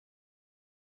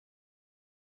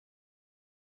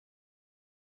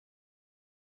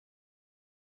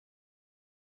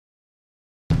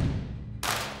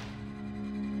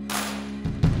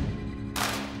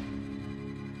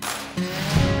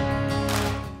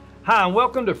Hi, and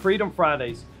welcome to Freedom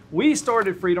Fridays. We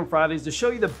started Freedom Fridays to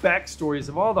show you the backstories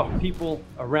of all the people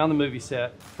around the movie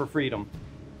set for freedom.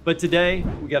 But today,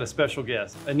 we got a special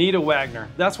guest, Anita Waggoner.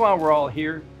 That's why we're all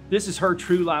here. This is her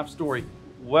true life story.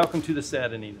 Welcome to the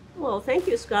set, Anita. Well, thank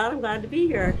you, Scott. I'm glad to be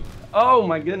here. Oh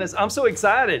my goodness, I'm so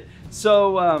excited.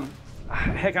 So,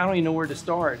 heck, I don't even know where to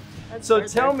start. So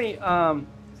tell me,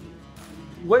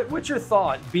 what's your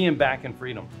thought being back in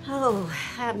freedom? Oh, I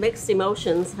have mixed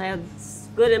emotions. I had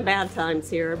good and bad times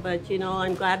here, but you know,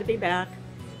 I'm glad to be back.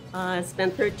 I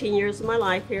spent 13 years of my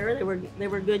life here. They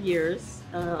were good years.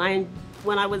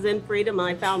 When I was in freedom,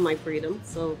 I found my freedom.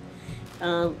 So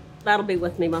that'll be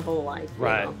with me my whole life.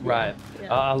 Right, you know? right.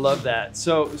 Yeah. I love that.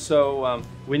 So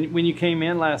when you came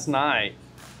in last night,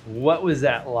 what was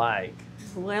that like?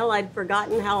 Well, I'd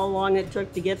forgotten how long it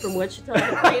took to get from Wichita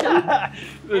to freedom.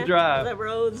 The drive. The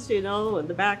roads, you know, and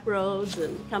the back roads,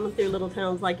 and coming through little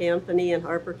towns like Anthony and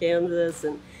Harper, Kansas,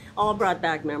 and all brought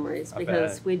back memories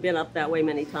because we'd been up that way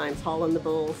many times, hauling the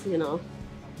bulls, you know.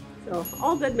 So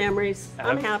all good memories.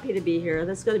 I'm happy to be here.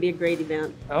 This is going to be a great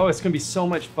event. Oh, it's going to be so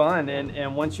much fun.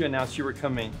 And once you announced you were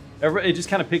coming, it just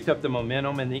kind of picked up the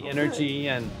momentum and the energy.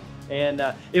 And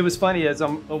it was funny as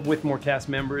I'm with more cast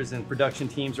members and production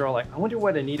teams are all like, I wonder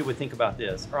what Anita would think about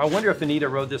this. Or I wonder if Anita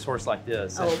rode this horse like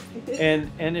this. Oh.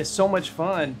 and it's so much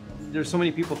fun. There's so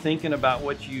many people thinking about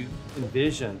what you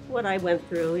envision. What I went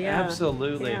through, yeah.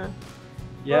 Absolutely. Yeah.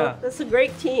 Yeah. Well, it's a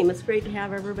great team. It's great to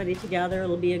have everybody together.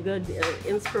 It'll be a good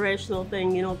inspirational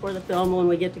thing, you know, for the film when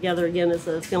we get together again as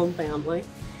a film family.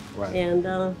 Right. And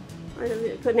I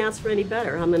couldn't ask for any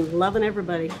better. I'm loving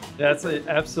everybody. That's it.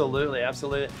 Absolutely,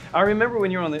 absolutely. I remember when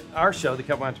you were on our show, the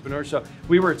Couple Entrepreneur Show,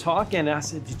 we were talking and I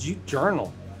said, did you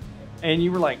journal? And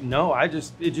you were like, no, it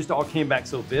just all came back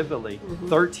so vividly.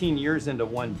 13 years into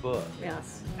one book.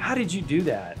 Yes. How did you do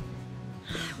that?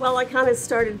 Well, I kind of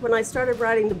started, when I started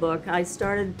writing the book, I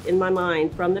started in my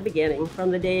mind from the beginning,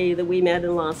 from the day that we met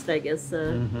in Las Vegas,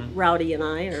 Rowdy and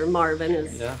I, or Marvin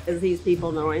as these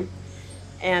people know him.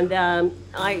 And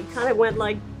I kind of went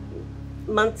like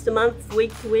month to month,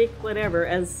 week to week, whatever,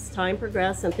 as time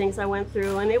progressed and things I went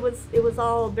through. And it was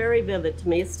all very vivid to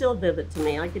me. It's still vivid to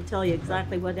me. I could tell you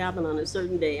exactly what happened on a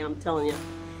certain day, I'm telling you.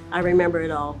 I remember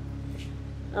it all.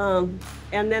 And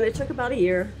then it took about a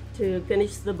year to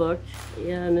finish the book,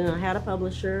 and I had a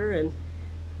publisher, and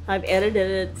I've edited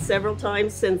it several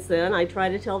times since then. I try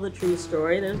to tell the true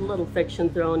story. There's a little fiction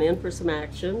thrown in for some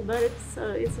action, but it's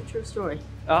a true story.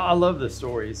 I love the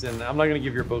stories, and I'm not going to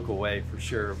give your book away for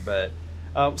sure, but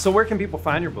so where can people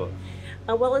find your book?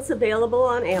 Well, it's available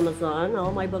on Amazon.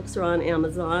 All my books are on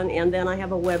Amazon, and then I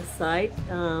have a website,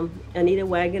 Anita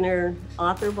Waggoner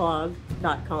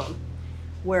authorblog.com,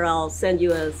 where I'll send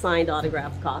you a signed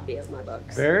autographed copy of my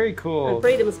books. Very cool. And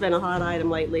freedom's been a hot item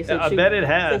lately since I bet it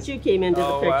has. Since you came into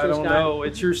the picture, I don't Scott. know.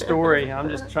 It's your story. I'm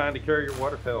just trying to carry your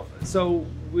water pail. So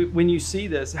when you see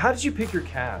this, how did you pick your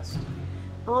cast?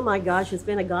 Oh my gosh, it's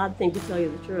been a God thing to tell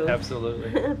you the truth.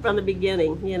 Absolutely. From the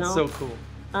beginning, you know. So cool.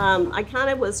 I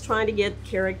kind of was trying to get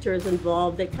characters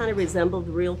involved that kind of resembled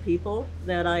real people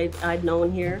that I'd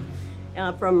known here.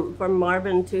 From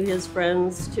Marvin to his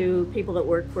friends to people that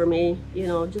work for me, you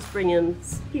know, just bring in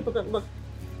people that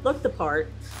looked the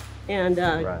part. And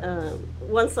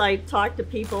once I talked to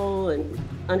people and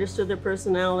understood their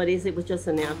personalities, it was just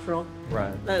a natural.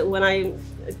 Right. When I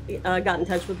got in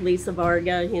touch with Lisa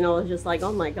Varga, you know, it was just like,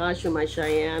 oh my gosh, you're my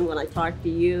Cheyenne. When I talked to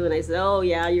you and I said, oh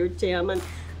yeah, you're Tim. And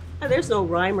there's no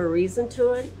rhyme or reason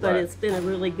to it, but it's been a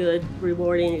really good,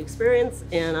 rewarding experience,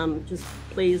 and I'm just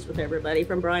pleased with everybody,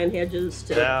 from Brian Hedges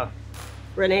to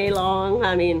Renee Long.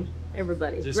 I mean,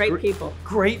 everybody. Just great people.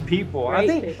 Great people. I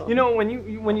think, you know, when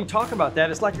you talk about that,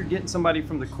 it's like you're getting somebody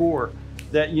from the core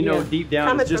that, you know, deep down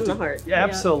coming is just from the heart.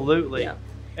 Absolutely. Yeah.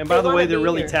 And by the way, they're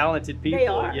really here. talented people. They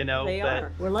are. You know, they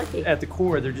are. We're lucky. At the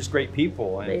core, they're just great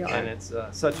people, and, They are. and it's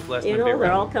such a blessing. You to be know, they're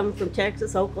around all them. coming from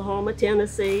Texas, Oklahoma,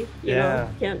 Tennessee. You know,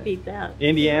 can't beat that.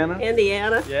 Indiana.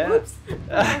 Indiana. Yeah. Oops.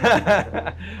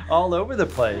 All over the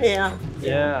place.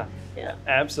 Yeah.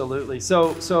 Absolutely.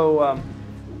 So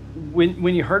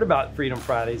when you heard about Freedom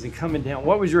Fridays and coming down,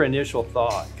 what was your initial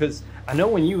thought? Because I know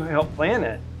when you helped plan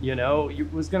it, you know,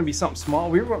 it was going to be something small.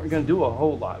 We weren't going to do a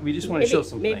whole lot. We just want to show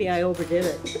some Maybe things. I overdid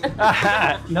it.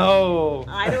 No.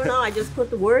 I don't know. I just put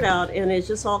the word out, and it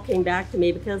just all came back to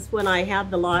me, because when I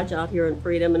had the lodge out here in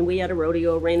Freedom, and we had a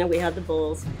rodeo arena, we had the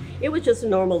bulls. It was just a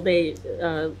normal day,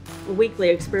 weekly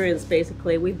experience,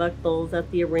 basically. We bucked bulls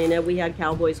at the arena. We had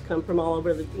cowboys come from all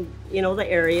over the, you know, the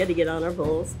area to get on our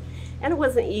bulls. And it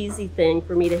was an easy thing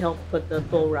for me to help put the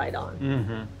bull ride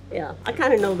on. Yeah, I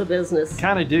kind of know the business.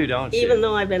 Kind of do, don't you? Even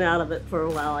though I've been out of it for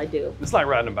a while, I do. It's like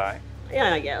riding a bike.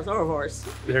 Yeah, I guess, or a horse.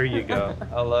 There you go.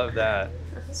 I love that.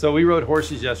 So we rode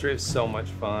horses yesterday. It was so much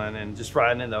fun, and just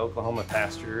riding in the Oklahoma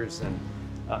pastures and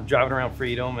driving around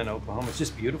Freedom in Oklahoma. It's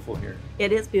just beautiful here.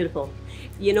 It is beautiful.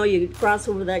 You know, you cross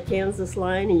over that Kansas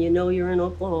line and you know you're in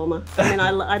Oklahoma. I mean,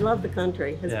 I love the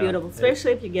country. It's beautiful,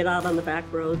 especially if you get out on the back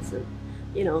roads and,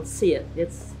 you know, see it.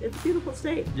 It's a beautiful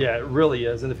state. Yeah, it really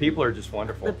is. And the people are just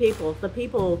wonderful. The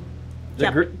people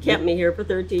kept me here for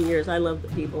 13 years. I love the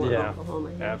people in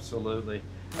Oklahoma. Yeah. Absolutely.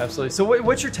 Absolutely. So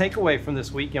what's your takeaway from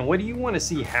this weekend? What do you want to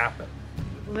see happen?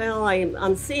 Well,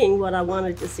 I'm seeing what I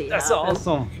wanted to see. That's happen.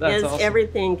 awesome. That's awesome.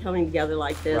 Everything coming together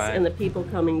like this, and the people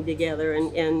coming together,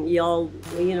 and y'all,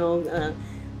 you know,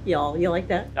 y'all, you like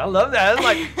that? I love that. It's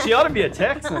like she ought to be a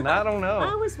Texan. I don't know. I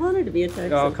always wanted to be a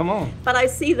Texan. Oh, come on. But I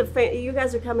see you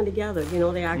guys are coming together. You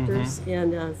know, the actors,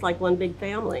 and it's like one big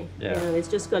family. Yeah. And it's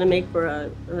just going to make for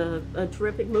a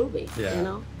terrific movie. Yeah. You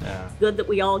know. Yeah. Good that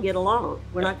we all get along.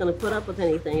 We're not going to put up with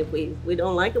anything. If we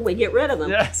don't like them, we get rid of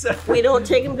them. Yes. We don't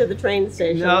take them to the train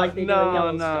station like they do in No.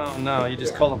 Yellowstone. You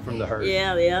just call them from the herd.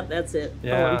 Yeah, that's it.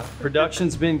 Yeah.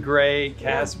 Production's been great.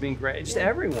 Cast's been great. Just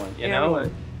everyone, you know.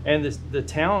 And the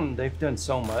town, they've done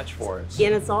so much for us.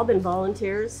 And it's all been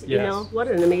volunteers. You know, what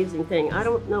an amazing thing. I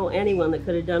don't know anyone that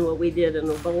could have done what we did in,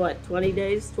 what, 20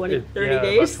 days, 30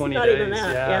 days? About 20 Not days. even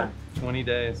that. Yeah. 20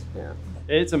 days. Yeah.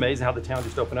 It's amazing how the town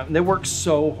just opened up. And they work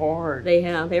so hard. They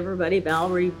have. Everybody,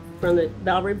 Valerie Brown.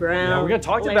 Yeah, we're going to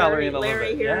talk to Valerie in a little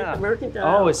bit. Here at the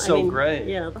Mercantile. Oh, it's so great.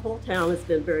 Yeah, the whole town has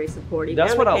been very supportive.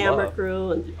 That's and what the I camera love.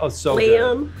 crew. And so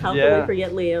Liam. good. How can we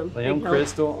forget Liam? Liam,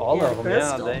 Crystal, all of them.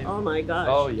 Crystal. Yeah, oh, my gosh.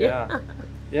 Oh, yeah.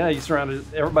 Yeah, you surrounded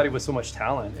everybody with so much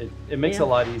talent. It makes it a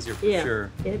lot easier for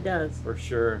sure. It does. For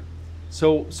sure.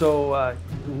 So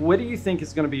what do you think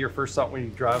is going to be your first thought when you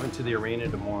drive into the arena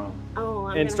tomorrow?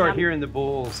 And start hearing the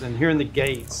bulls and hearing the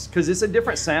gates, because it's a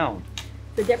different sound.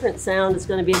 The different sound is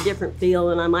going to be a different feel,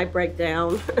 and I might break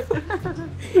down.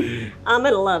 I'm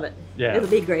going to love it. Yeah. It'll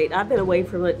be great. I've been away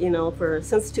from it, you know,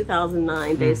 since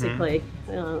 2009, basically.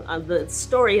 The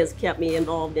story has kept me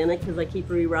involved in it because I keep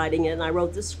rewriting it, and I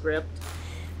wrote the script.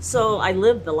 So I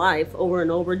lived the life over and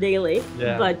over daily,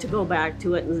 but to go back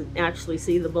to it and actually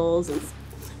see the bulls and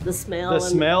the smell. The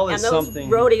smell is and those something.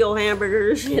 rodeo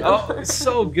hamburgers, you know. Oh, it's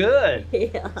so good.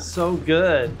 Yeah. So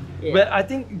good. Yeah. But I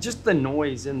think just the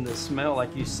noise and the smell,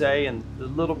 like you say, and the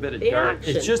little bit of dirt,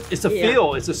 action. it's a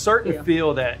feel. It's a certain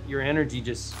feel that your energy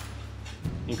just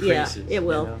increases. Yeah, it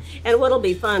will. You know? And what'll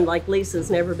be fun, like Lisa's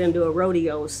never been to a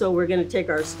rodeo, so we're going to take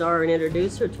our star and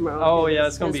introduce her tomorrow. Oh, yeah,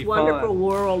 it's going to be fun. This wonderful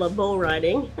world of bull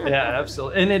riding. Yeah,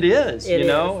 absolutely. And it is, It you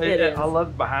know. is. I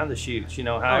love behind the shoots, you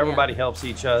know, how everybody helps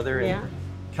each other. And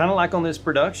kind of like on this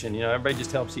production, you know, everybody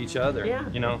just helps each other,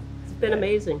 you know. It's been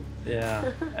amazing.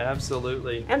 Yeah,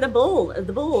 absolutely. And the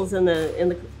bulls and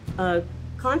the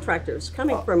contractors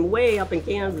coming from way up in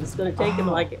Kansas. It's going to take them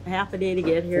like half a day to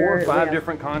get here. 4 or 5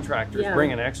 different contractors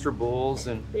bringing extra bulls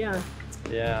and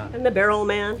and the barrel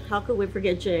man. How could we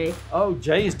forget Jay? Oh,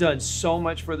 Jay's done so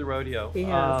much for the rodeo. He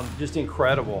has. Just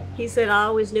incredible. He said, I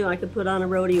always knew I could put on a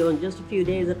rodeo in just a few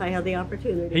days if I had the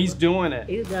opportunity. He's doing it.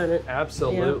 He's done it.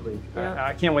 Absolutely. Yeah.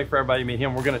 I can't wait for everybody to meet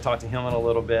him. We're going to talk to him in a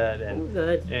little bit and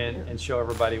and show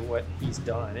everybody what he's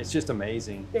done. It's just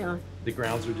amazing. Yeah. The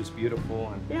grounds are just beautiful.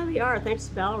 And yeah, they are. Thanks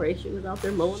to Valerie. She was out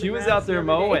there mowing. She was out there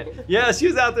mowing. Yeah, she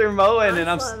was out there mowing. I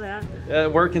and saw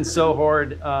I'm working so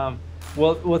hard.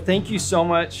 Well, thank you so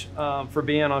much for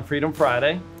being on Freedom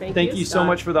Friday. Thank you so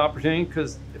much for the opportunity,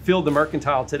 because it filled the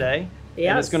Mercantile today. Yes.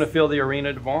 And it's going to fill the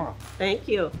arena tomorrow. Thank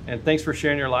you. And thanks for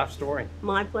sharing your life story.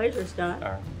 My pleasure, Scott.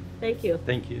 All right. Thank you.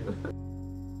 Thank you.